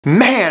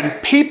Man,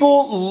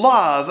 people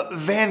love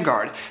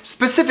Vanguard,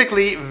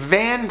 specifically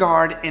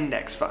Vanguard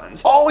Index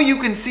Funds. All you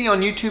can see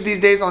on YouTube these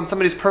days on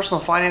somebody's personal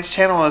finance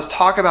channel is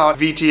talk about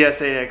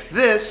VTSAX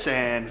this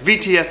and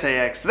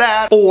VTSAX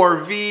that, or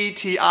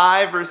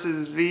VTI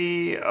versus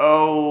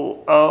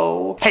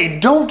VOO. Hey,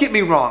 don't get me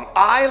wrong,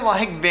 I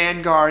like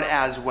Vanguard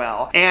as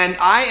well, and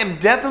I am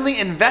definitely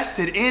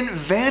invested in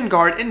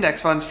Vanguard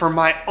Index Funds for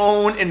my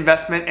own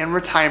investment and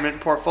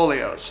retirement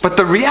portfolios. But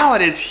the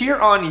reality is, here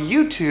on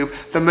YouTube,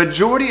 the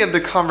majority of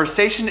the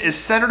conversation is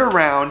centered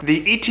around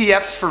the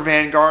ETFs for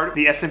Vanguard,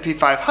 the S&P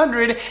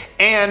 500,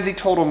 and the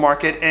total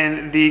market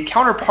and the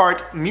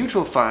counterpart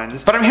mutual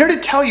funds. But I'm here to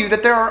tell you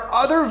that there are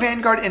other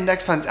Vanguard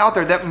index funds out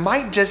there that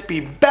might just be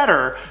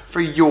better for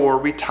your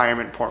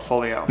retirement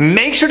portfolio.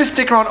 Make sure to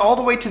stick around all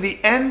the way to the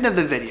end of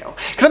the video,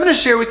 because I'm going to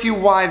share with you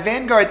why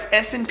Vanguard's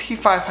S&P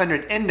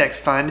 500 index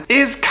fund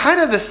is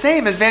kind of the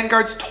same as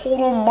Vanguard's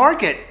total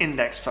market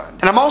index fund.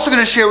 And I'm also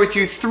going to share with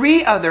you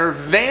 3 other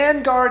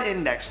Vanguard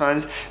index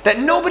funds that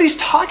nobody's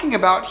talking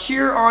about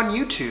here on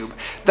YouTube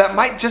that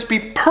might just be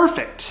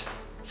perfect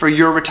for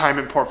your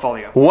retirement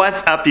portfolio.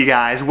 What's up, you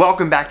guys?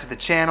 Welcome back to the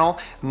channel.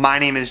 My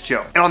name is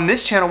Joe. And on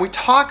this channel, we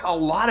talk a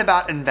lot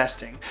about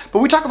investing, but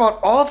we talk about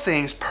all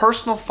things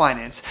personal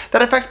finance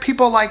that affect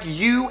people like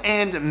you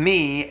and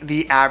me,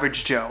 the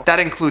average Joe. That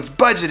includes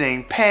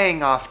budgeting,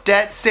 paying off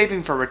debt,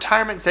 saving for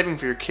retirement, saving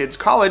for your kids'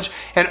 college,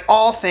 and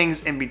all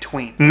things in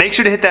between. Make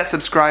sure to hit that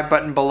subscribe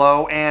button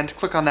below and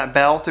click on that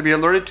bell to be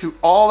alerted to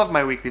all of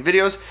my weekly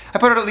videos. I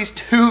put out at least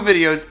 2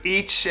 videos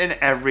each and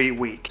every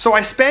week. So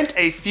I spent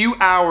a few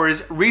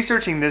hours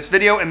researching this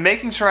video and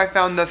making sure I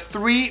found the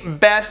 3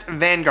 best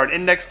Vanguard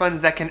index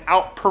funds that can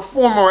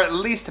outperform or at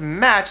least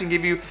match and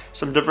give you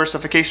some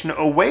diversification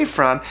away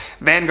from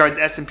Vanguard's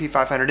S&P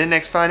 500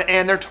 index fund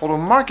and their total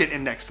market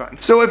index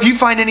fund. So if you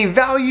find any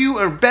value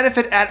or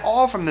benefit at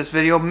all from this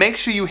video, make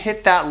sure you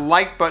hit that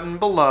like button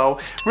below.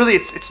 Really,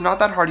 it's not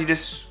that hard. You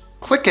just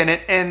click in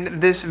it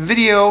and this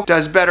video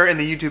does better in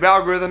the YouTube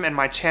algorithm, and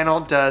my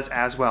channel does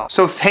as well.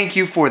 So thank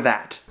you for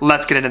that.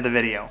 Let's get into the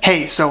video.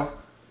 Hey, so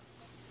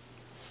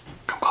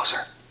come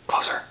closer,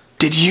 closer.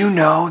 Did you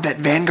know that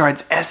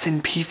Vanguard's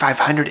S&P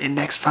 500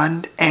 index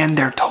fund and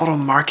their total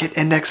market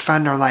index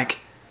fund are like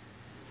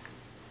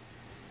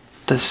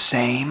the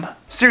same?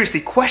 Seriously,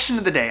 question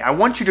of the day. I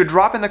want you to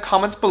drop in the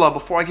comments below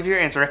before I give you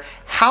your answer.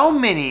 How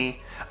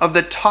many of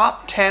the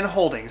top 10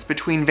 holdings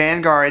between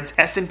Vanguard's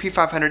S&P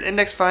 500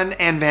 index fund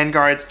and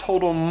Vanguard's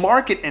total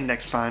market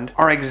index fund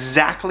are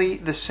exactly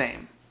the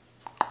same?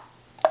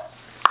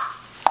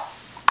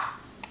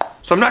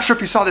 So I'm not sure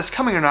if you saw this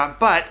coming or not,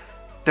 but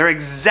they're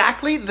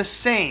exactly the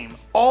same.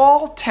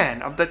 All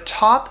 10 of the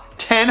top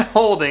 10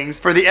 holdings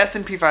for the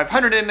S&P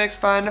 500 index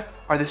fund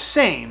are the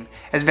same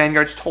as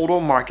Vanguard's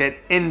total market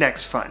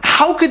index fund.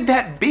 How could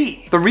that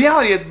be? The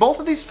reality is both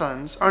of these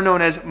funds are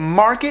known as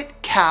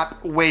market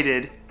cap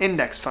weighted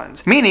index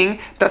funds, meaning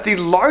that the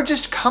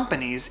largest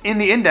companies in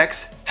the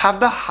index have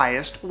the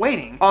highest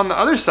weighting. On the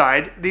other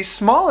side, the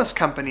smallest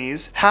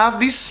companies have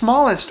the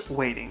smallest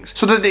weightings.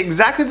 So they're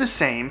exactly the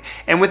same,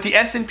 and with the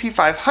S&P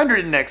 500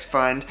 index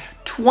fund,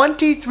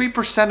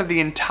 23% of the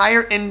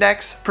entire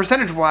index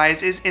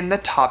percentage-wise is in the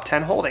top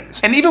 10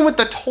 holdings. And even with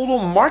the total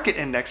market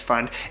index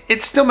fund,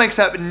 it still makes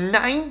up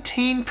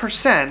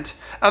 19%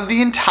 of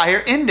the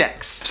entire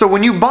index. So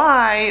when you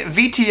buy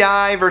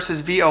VTI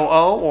versus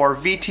VOO or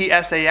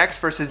VTSAX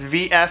versus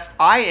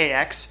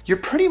VFIAX, you're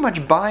pretty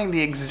much buying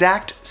the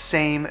exact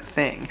same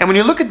thing. And when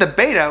you look at the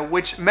beta,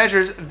 which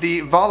measures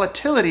the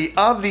volatility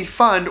of the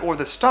fund or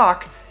the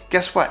stock,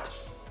 guess what?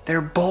 They're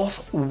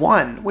both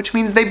 1, which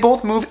means they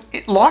both move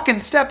lock in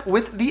step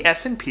with the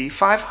S&P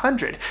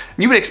 500.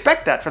 You would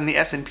expect that from the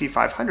S&P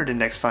 500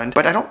 index fund,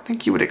 but I don't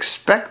think you would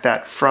expect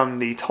that from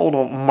the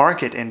total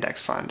market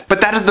index fund. But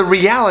that is the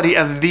reality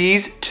of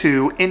these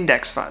 2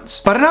 index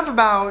funds. But enough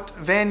about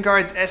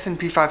Vanguard's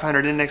S&P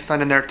 500 index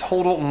fund and their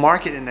total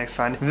market index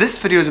fund. This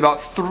video is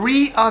about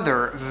 3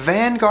 other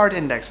Vanguard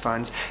index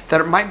funds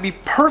that might be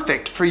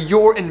perfect for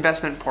your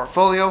investment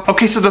portfolio.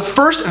 Okay, so the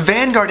first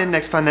Vanguard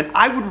index fund that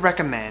I would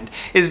recommend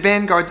is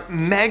Vanguard's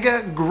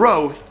Mega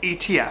Growth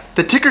ETF.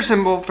 The ticker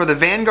symbol for the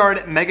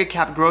Vanguard Mega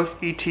Cap Growth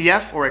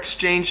ETF or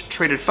Exchange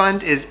Traded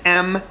Fund is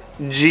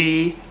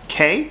MGK,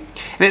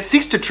 and it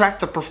seeks to track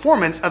the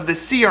performance of the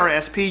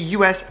CRSP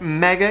US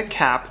Mega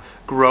Cap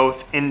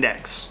Growth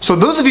Index. So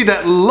those of you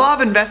that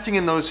love investing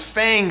in those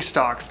FANG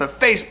stocks, the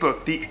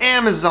Facebook, the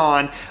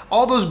Amazon,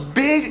 all those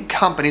big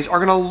companies are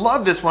gonna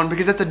love this one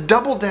because it's a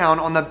double down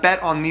on the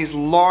bet on these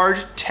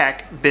large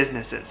tech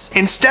businesses.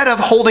 Instead of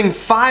holding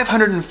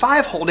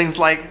 505 holdings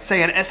like,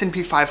 say, an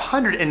S&P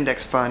 500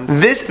 index fund,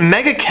 this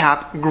mega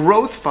cap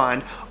growth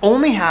fund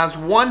only has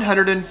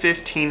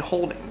 115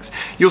 holdings.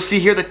 You'll see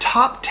here the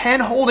top 10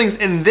 holdings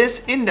in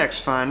this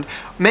index fund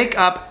make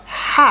up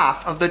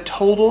half of the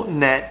total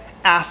net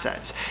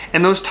assets.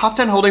 And those top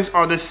 10 holdings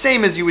are the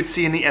same as you would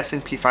see in the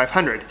S&P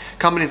 500.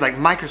 Companies like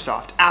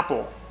Microsoft,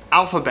 Apple,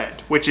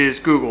 Alphabet, which is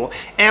Google,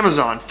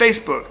 Amazon,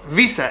 Facebook,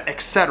 Visa,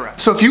 etc.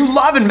 So if you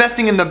love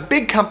investing in the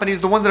big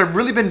companies, the ones that have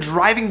really been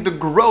driving the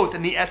growth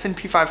in the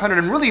S&P 500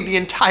 and really the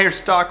entire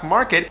stock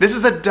market, this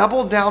is a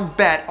double down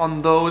bet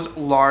on those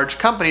large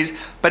companies,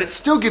 but it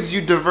still gives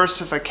you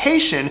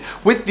diversification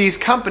with these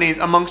companies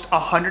amongst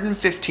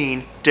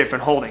 115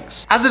 different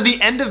holdings. As of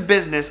the end of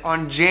business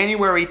on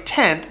January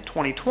 10th,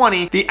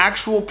 2020, the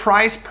actual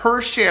price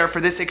per share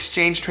for this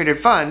exchange traded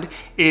fund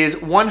is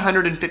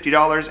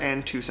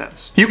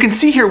 $150.02. You can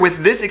see here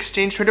with this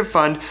exchange traded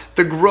fund,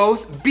 the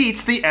growth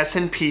beats the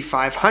S&P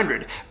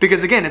 500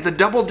 because again, it's a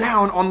double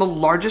down on the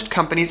largest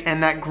companies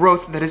and that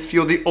growth that has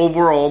fueled the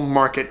overall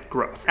market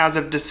growth. As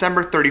of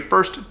December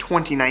 31st,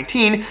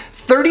 2019,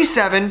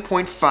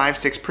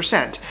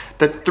 37.56%.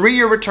 The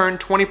 3-year return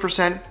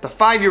 20%, the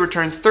 5-year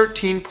return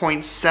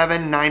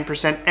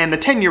 13.79%, and the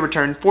 10-year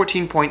return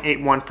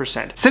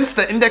 14.81%. Since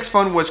the index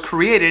fund was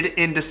created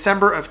in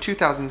December of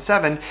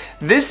 2007,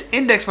 this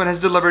index fund has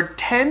delivered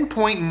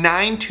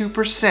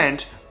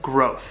 10.92%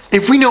 growth.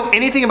 If we know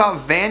anything about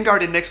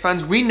Vanguard index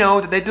funds, we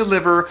know that they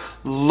deliver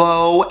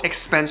low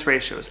expense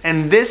ratios,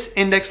 and this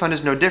index fund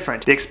is no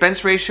different. The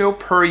expense ratio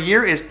per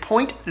year is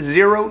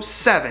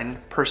 0.07%.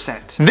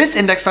 This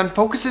index fund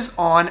focuses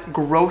on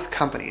growth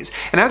companies,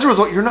 and as a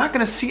result, you're not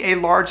going to see a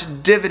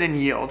large dividend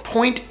yield,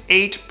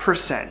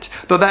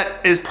 0.8%, though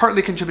that is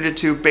partly contributed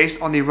to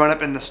based on the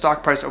run-up in the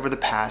stock price over the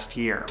past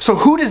year. So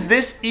who does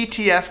this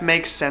ETF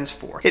make sense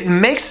for? It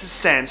makes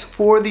sense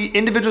for the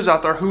individuals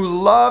out there who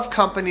love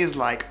companies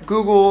like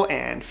Google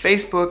and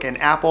Facebook and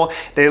Apple.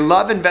 They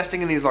love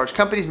investing in these large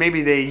companies.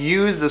 Maybe they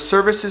use the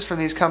services from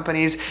these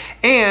companies,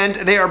 and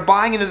they are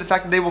buying into the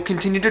fact that they will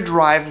continue to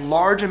drive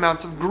large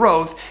amounts of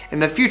growth in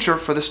the future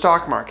for the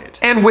stock market.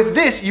 And with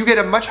this, you get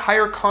a much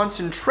higher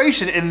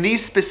concentration in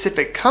these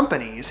specific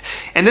companies,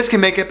 and this can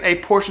make up a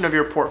portion of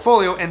your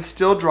portfolio and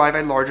still drive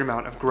a large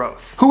amount of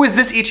growth. Who is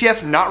this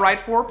ETF not right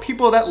for?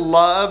 People that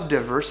love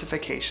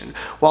diversification.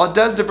 While it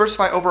does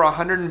diversify over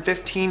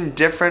 115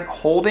 different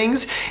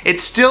holdings, it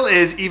still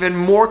is even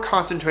more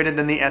concentrated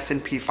than the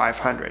S&P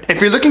 500.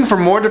 If you're looking for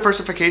more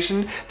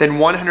diversification than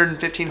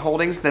 115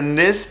 holdings, then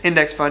this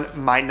index fund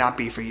might not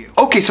be for you.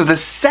 Okay, so the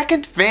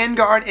second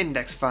Vanguard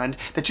index fund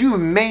that you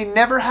may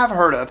never have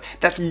heard of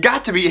that's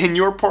got to be in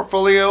your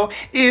portfolio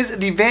is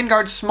the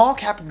Vanguard Small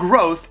Cap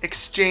Growth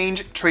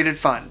Exchange Traded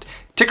Fund.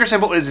 Ticker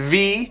symbol is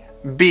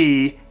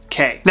VBK.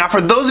 Now, for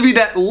those of you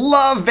that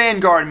love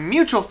Vanguard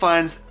mutual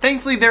funds,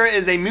 thankfully there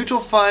is a mutual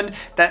fund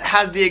that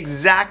has the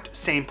exact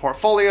same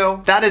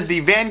portfolio. That is the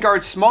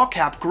Vanguard Small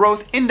Cap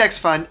Growth Index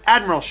Fund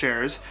Admiral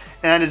shares,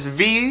 and that is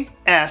VSGAX.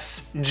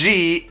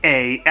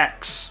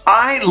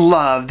 I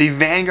love the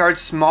Vanguard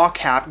Small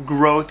Cap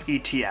Growth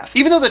ETF.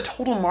 Even though the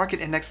total market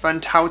index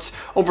fund touts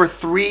over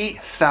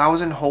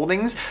 3,000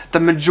 holdings,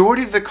 the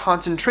majority of the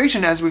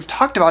concentration, as we've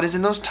talked about, is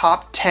in those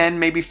top 10,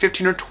 maybe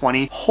 15 or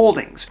 20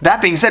 holdings. That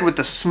being said, with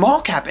the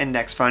small cap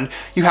index fund,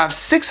 you have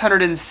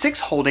 606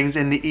 holdings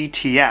in the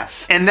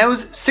ETF. And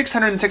those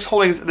 606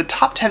 holdings, the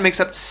top 10 makes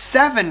up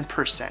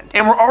 7%.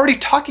 And we're already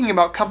talking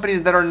about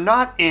companies that are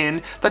not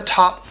in the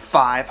top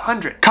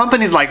 500.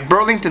 Companies like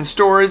Burlington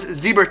Stores,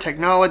 Zebra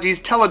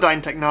Technologies,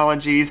 Teledyne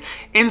Technologies,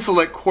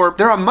 Insulet Corp.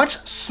 They're a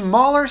much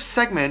smaller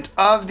segment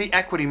of the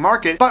equity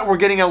market, but we're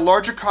getting a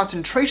larger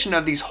concentration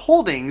of these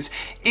holdings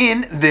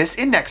in this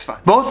index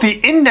fund. Both the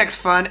index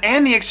fund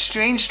and the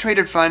exchange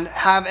traded fund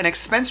have an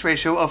expense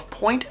ratio of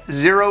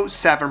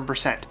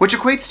 0.07%, which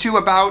equates to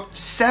about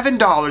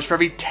 $7 for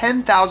every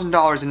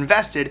 $10,000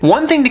 invested.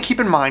 One thing to keep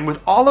in mind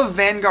with all of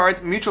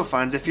Vanguard's mutual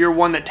funds, if you're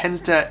one that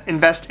tends to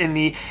invest in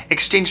the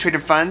exchange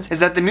traded funds, is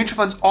that the mutual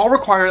funds all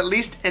require at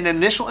least an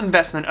initial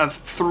investment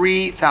of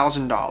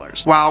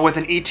 $3,000. While with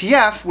an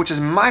ETF, which is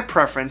my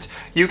preference,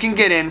 you can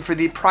get in for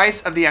the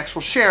price of the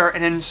actual share,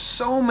 and in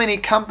so many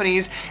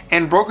companies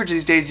and brokerages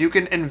these days, you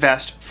can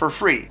invest for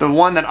free. The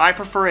one that I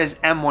prefer is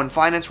M1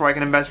 Finance, where I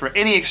can invest for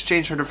any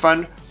exchange traded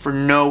fund for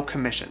no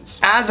commissions.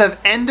 As of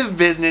end of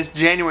business,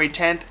 January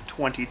 10th,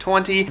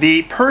 2020.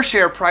 The per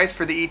share price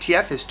for the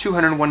ETF is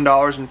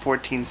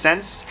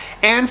 $201.14,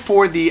 and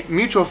for the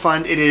mutual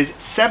fund it is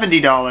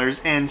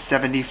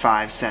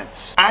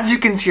 $70.75. As you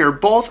can see here,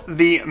 both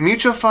the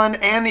mutual fund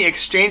and the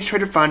exchange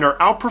traded fund are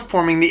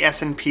outperforming the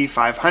S&P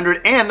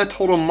 500 and the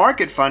total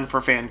market fund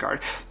for Vanguard.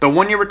 The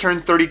 1-year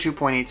return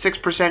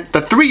 32.86%,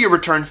 the 3-year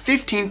return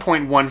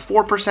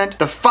 15.14%,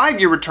 the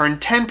 5-year return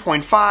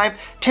 10.5%,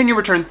 10-year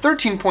return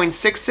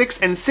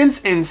 13.66%, and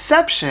since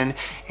inception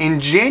in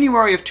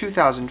January of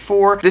 2004,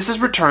 this has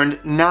returned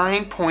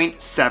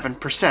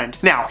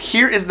 9.7%. Now,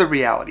 here is the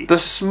reality. The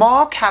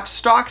small cap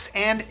stocks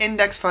and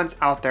index funds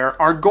out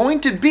there are going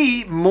to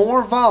be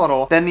more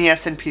volatile than the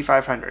S&P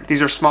 500.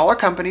 These are smaller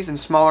companies, and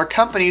smaller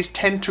companies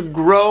tend to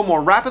grow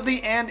more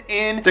rapidly, and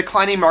in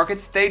declining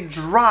markets, they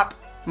drop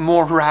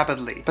more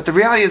rapidly. But the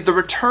reality is the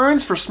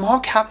returns for small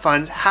cap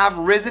funds have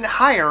risen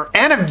higher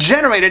and have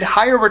generated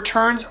higher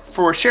returns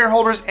for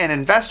shareholders and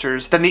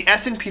investors than the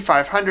S&P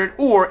 500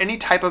 or any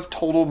type of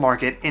total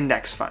market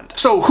index fund.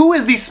 So who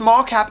is the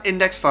small cap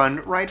index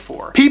fund right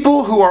for?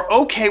 People who are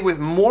okay with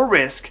more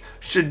risk,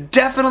 should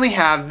definitely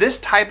have this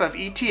type of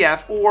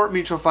ETF or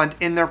mutual fund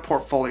in their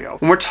portfolio.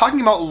 When we're talking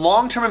about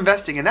long-term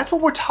investing, and that's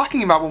what we're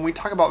talking about when we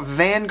talk about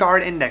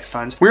Vanguard Index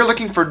Funds, we're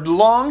looking for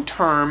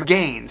long-term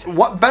gains.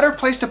 What better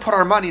place to put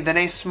our money than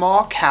a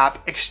small cap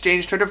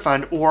exchange traded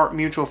fund or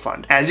mutual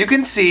fund? As you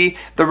can see,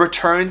 the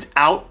returns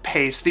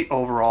outpace the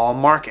overall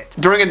market.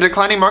 During a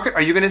declining market,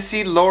 are you going to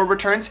see lower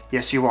returns?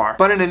 Yes, you are.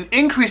 But in an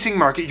increasing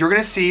market, you're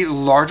going to see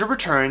larger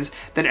returns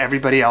than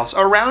everybody else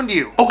around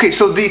you. Okay,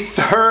 so the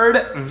third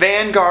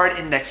Vanguard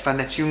Index Fund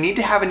that you need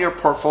to have in your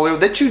portfolio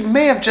that you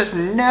may have just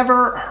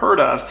never heard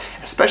of,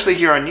 especially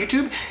here on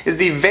YouTube, is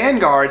the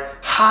Vanguard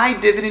High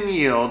Dividend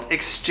Yield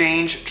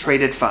Exchange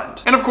Traded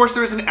Fund. And of course,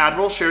 there is an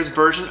Admiral shares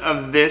version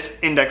of this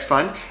index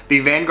fund, the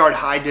Vanguard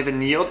High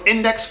Dividend Yield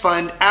Index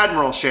Fund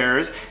Admiral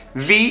shares,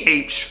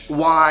 VHYAX.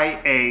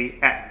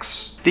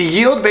 The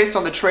yield based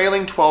on the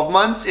trailing 12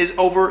 months is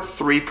over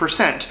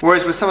 3%,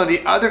 whereas with some of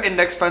the other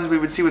index funds we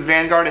would see with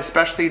Vanguard,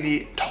 especially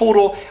the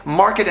total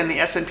market and the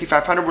S&P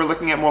 500, we're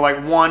looking at more like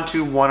 1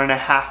 to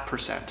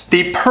 1.5%.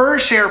 The per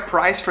share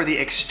price for the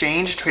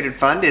exchange traded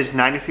fund is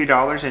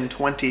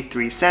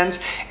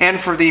 $93.23, and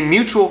for the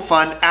mutual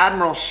fund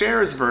Admiral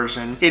shares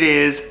version, it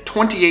is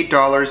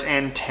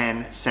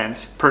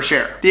 $28.10 per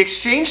share. The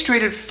exchange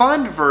traded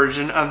fund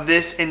version of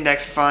this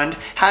index fund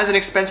has an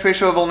expense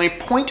ratio of only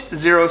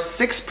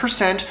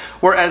 0.06%,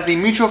 whereas the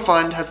mutual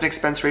fund has an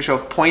expense ratio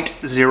of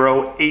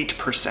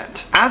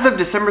 0.08%. As of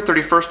December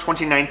 31st,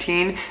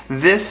 2019,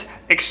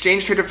 this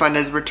exchange traded fund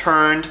has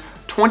returned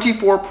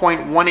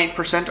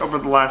 24.18% over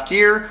the last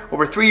year,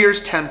 over 3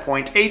 years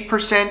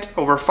 10.8%,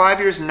 over 5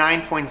 years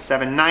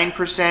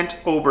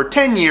 9.79%, over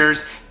 10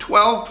 years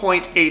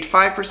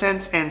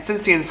 12.85%, and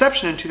since the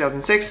inception in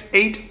 2006,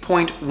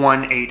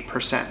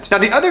 8.18%. Now,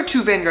 the other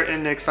two Vanguard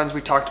Index funds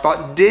we talked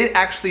about did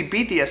actually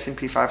beat the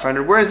S&P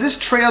 500, whereas this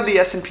trailed the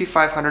S&P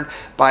 500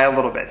 by a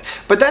little bit.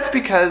 But that's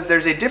because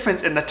there's a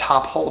difference in the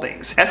top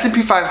holdings.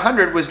 S&P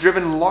 500 was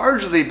driven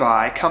largely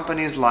by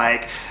companies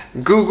like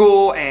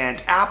Google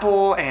and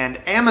Apple and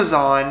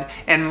Amazon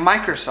and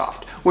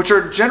Microsoft, which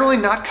are generally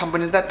not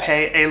companies that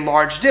pay a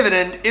large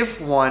dividend,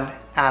 if one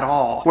at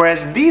all.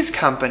 Whereas these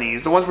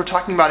companies, the ones we're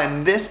talking about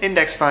in this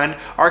index fund,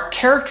 are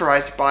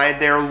characterized by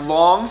their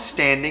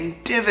long-standing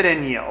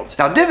dividend yields.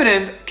 Now,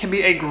 dividends can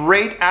be a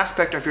great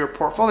aspect of your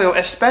portfolio,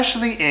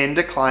 especially in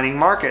declining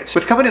markets.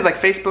 With companies like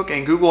Facebook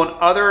and Google and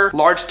other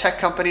large tech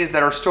companies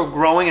that are still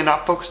growing and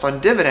not focused on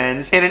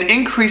dividends, in an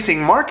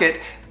increasing market,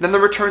 then the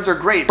returns are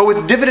great. But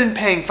with dividend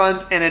paying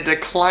funds in a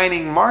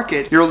declining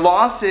market, your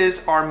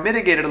losses are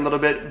mitigated a little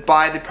bit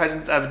by the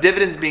presence of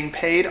dividends being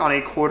paid on a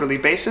quarterly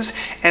basis,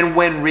 and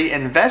when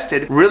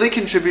reinvested, really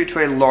contribute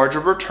to a larger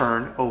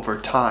return over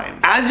time.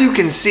 As you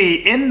can see,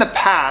 in the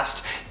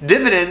past,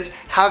 dividends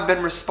have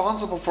been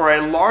responsible for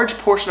a large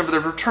portion of the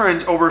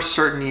returns over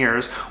certain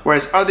years,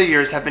 whereas other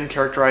years have been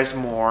characterized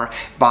more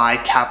by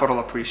capital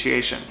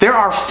appreciation. There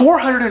are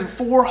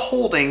 404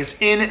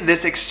 holdings in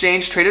this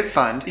exchange traded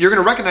fund. You're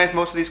going to recognize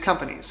most of these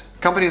companies.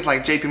 Companies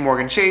like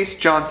JPMorgan Chase,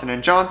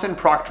 Johnson & Johnson,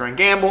 Procter &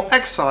 Gamble,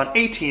 Exxon,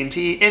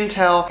 AT&T,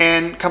 Intel,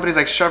 and companies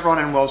like Chevron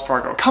and Wells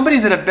Fargo.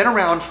 Companies that have been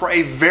around for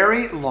a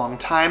very long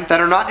time,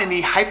 that are not in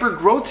the hyper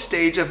growth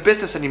stage of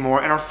business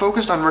anymore and are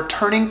focused on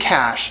returning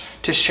cash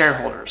to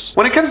shareholders.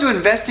 When it comes to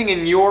investing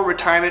in your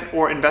retirement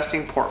or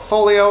investing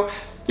portfolio,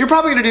 you're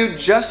probably going to do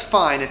just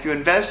fine if you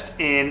invest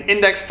in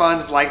index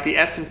funds like the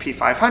S&P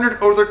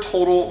 500 or their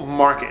total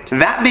market.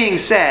 That being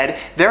said,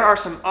 there are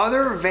some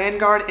other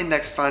Vanguard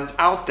index funds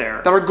out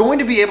there that are going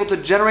to be able to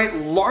generate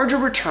larger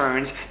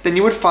returns than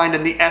you would find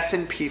in the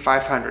S&P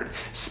 500.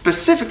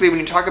 Specifically, when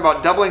you talk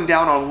about doubling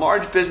down on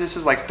large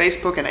businesses like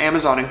Facebook and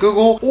Amazon and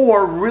Google,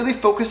 or really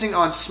focusing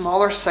on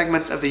smaller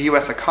segments of the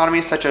US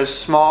economy, such as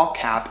small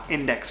cap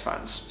index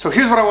funds. So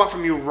here's what I want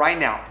from you right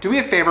now. Do me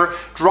a favor,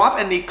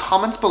 drop in the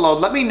comments below,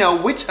 let me know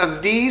which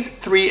of these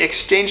three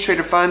exchange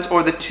traded funds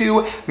or the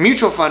two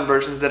mutual fund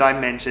versions that I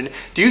mentioned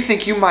do you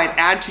think you might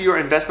add to your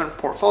investment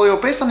portfolio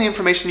based on the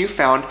information you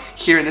found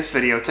here in this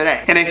video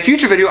today. In a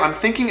future video, I'm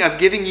thinking of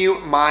giving you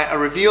a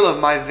reveal of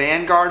my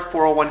Vanguard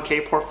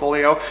 401k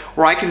portfolio,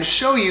 where I can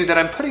show you that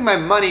I'm putting my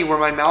money where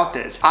my mouth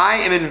is. I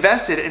am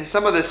invested in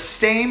some of the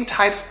same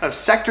types of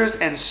sectors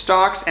and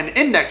stocks and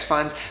index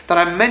funds that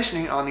I'm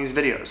mentioning on these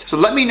videos. So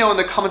let me know in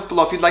the comments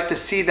below if you'd like to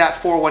see that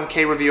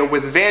 401k reveal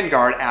with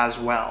Vanguard as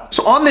well.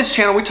 So on this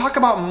channel, we talk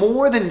about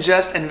more than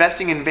just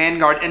investing in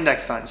Vanguard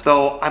index funds,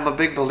 though I'm a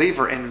big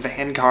believer in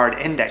Vanguard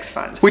index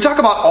funds. We talk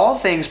about all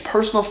things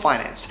personal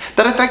finance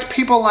that affect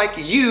people like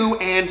you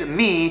and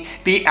me,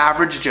 the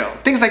average Joe.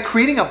 Things like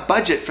creating a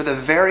budget for the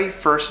very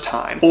first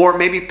time, or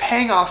maybe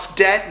paying off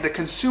debt, the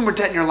consumer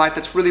debt in your life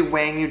that's really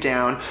weighing you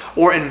down,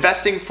 or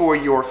investing for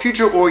your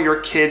future or your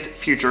kids'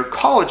 future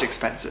college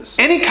expenses.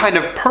 Any kind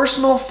of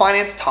personal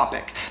finance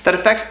topic that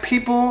affects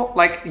people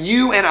like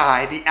you and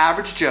I, the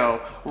average Joe,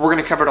 we're going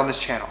to cover it on this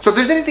channel. So if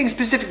there's anything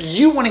specific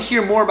you want to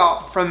hear more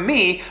about from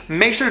me,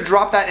 make sure to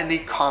drop that in the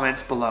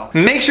comments below.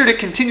 Make sure to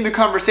continue the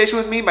conversation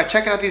with me by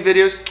checking out these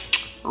videos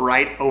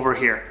right over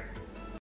here.